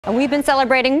And we've been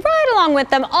celebrating right along with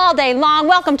them all day long.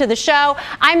 Welcome to the show.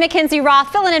 I'm Mackenzie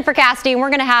Roth, filling in for Cassidy, and we're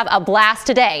going to have a blast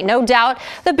today. No doubt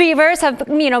the Beavers have,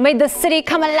 made the city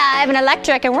come alive and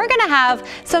electric, and we're going to have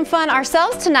some fun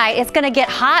ourselves tonight. It's going to get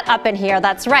hot up in here.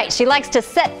 That's right. She likes to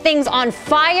set things on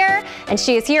fire, and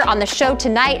she is here on the show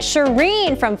tonight.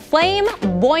 Shireen from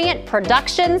Flamebuoyant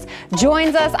Productions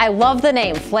joins us. I love the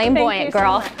name, Flamebuoyant,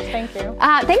 girl. So much. Thank you.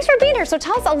 Thanks for being here. So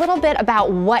tell us a little bit about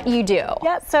what you do.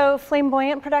 Yeah, so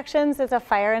Flamebuoyant Productions is a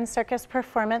fire and circus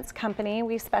performance company.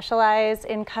 We specialize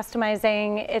in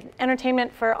customizing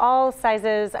entertainment for all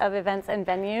sizes of events and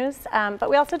venues, but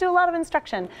we also do a lot of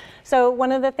instruction. So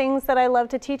one of the things that I love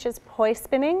to teach is poi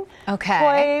spinning. Okay.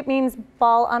 Poi means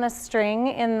ball on a string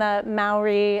in the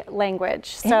Maori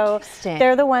language. So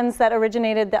they're the ones that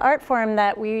originated the art form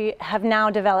that we have now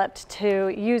developed to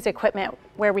use equipment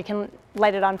where we can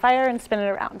light it on fire and spin it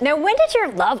around. Now, when did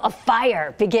your love of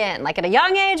fire begin? Like at a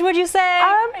young age, would you say?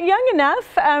 Young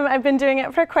enough. I've been doing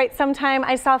it for quite some time.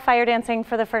 I saw fire dancing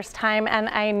for the first time and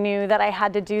I knew that I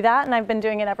had to do that, and I've been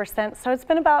doing it ever since. So it's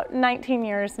been about 19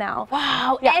 years now.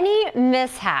 Wow. Yeah. Any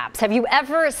mishaps? Have you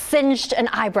ever singed an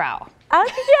eyebrow? Yeah,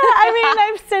 I mean,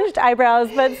 I've singed eyebrows,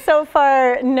 but so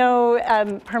far, no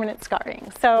permanent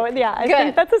scarring. So yeah, I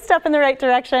think that's a step in the right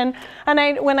direction.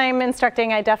 And when I'm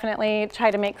instructing, I definitely try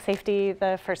to make safety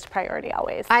the first priority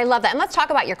always. I love that. And let's talk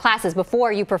about your classes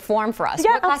before you perform for us.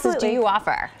 Yeah, what classes do you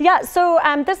offer? Yeah, so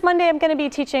this Monday I'm going to be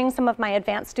teaching some of my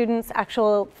advanced students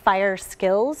actual fire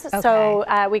skills. Okay.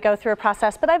 So we go through a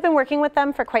process, but I've been working with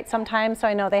them for quite some time, so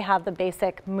I know they have the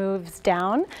basic moves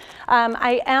down.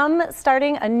 I am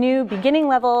starting a new beginning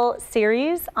level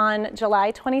series on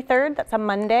July 23rd. That's a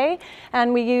Monday,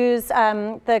 and we use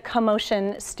the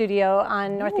Commotion studio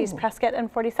on Northeast Prescott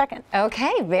and 42nd.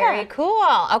 Okay, very cool.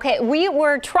 Okay, we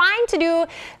were trying to do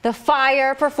the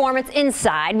fire performance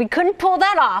inside. We couldn't pull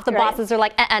that off. The bosses are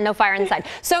like, no fire inside.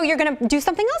 So you're going to do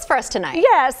something else for us tonight.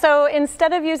 Yeah, so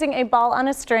instead of using a ball on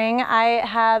a string, I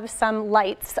have some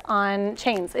lights on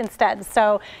chains instead.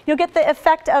 So you'll get the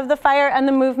effect of the fire and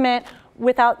the movement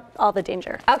without all the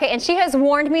danger. Okay, and she has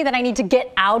warned me that I need to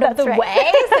get out of the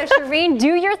way. So Shireen,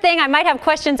 do your thing. I might have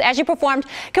questions as you performed.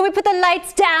 Can we put the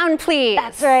lights down, please?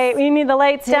 That's right. We need the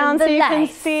lights down so you can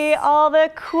see all the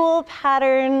cool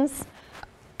patterns.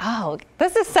 Oh,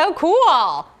 this is so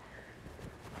cool.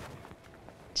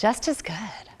 Just as good.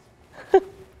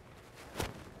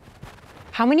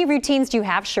 How many routines do you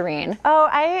have, Shireen? Oh,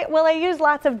 I use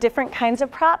lots of different kinds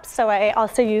of props. So I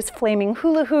also use flaming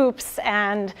hula hoops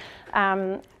and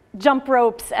jump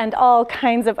ropes and all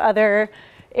kinds of other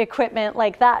equipment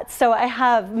like that. So I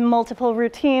have multiple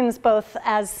routines, both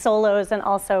as solos and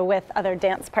also with other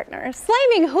dance partners.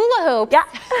 Flaming hula hoops? Yeah.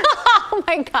 Oh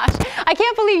my gosh. I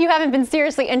can't believe you haven't been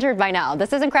seriously injured by now.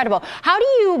 This is incredible. How do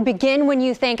you begin when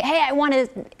you think, hey, I want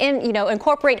to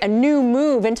incorporate a new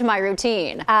move into my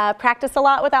routine? Practice a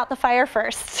lot without the fire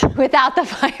first. Without the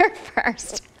fire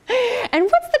first. And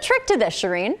what's the trick to this,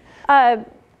 Shireen?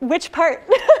 Which part?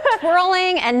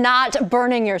 Twirling and not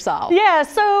burning yourself. Yeah,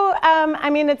 so I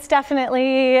mean, it's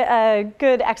definitely a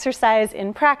good exercise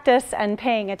in practice and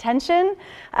paying attention.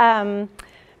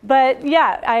 But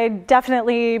yeah, I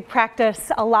definitely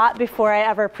practice a lot before I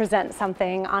ever present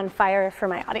something on fire for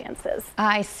my audiences.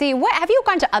 I see. What have you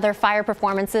gone to other fire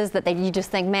performances that you just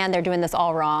think, man, they're doing this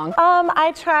all wrong?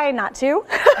 I try not to.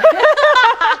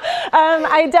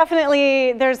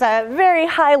 There's a very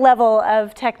high level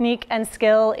of technique and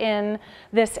skill in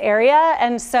this area,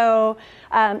 and so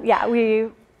yeah, we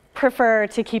prefer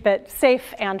to keep it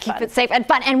safe and fun. Keep it safe and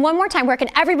fun. And one more time, where can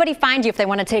everybody find you if they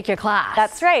want to take your class?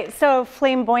 That's right. So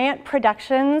Flamebuoyant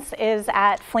Productions is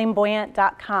at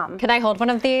flamebuoyant.com. Can I hold one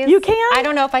of these? You can. I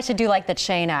don't know if I should do like the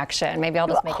chain action. Maybe I'll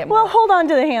just make it more. Well, hold on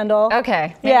to the handle.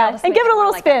 Okay. Yeah, and give it a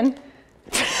little spin.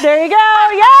 There you go.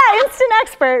 Yeah, instant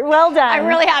expert. Well done. I'm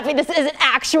really happy this is an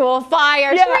actual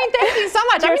fire. Yeah. Shireen, thank you so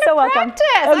much. You're so welcome. Practice.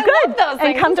 Oh, good. I love those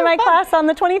things. And come to my class on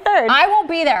the 23rd. I will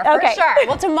be there for sure.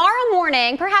 Well, tomorrow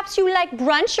morning, perhaps you like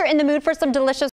brunch or in the mood for some delicious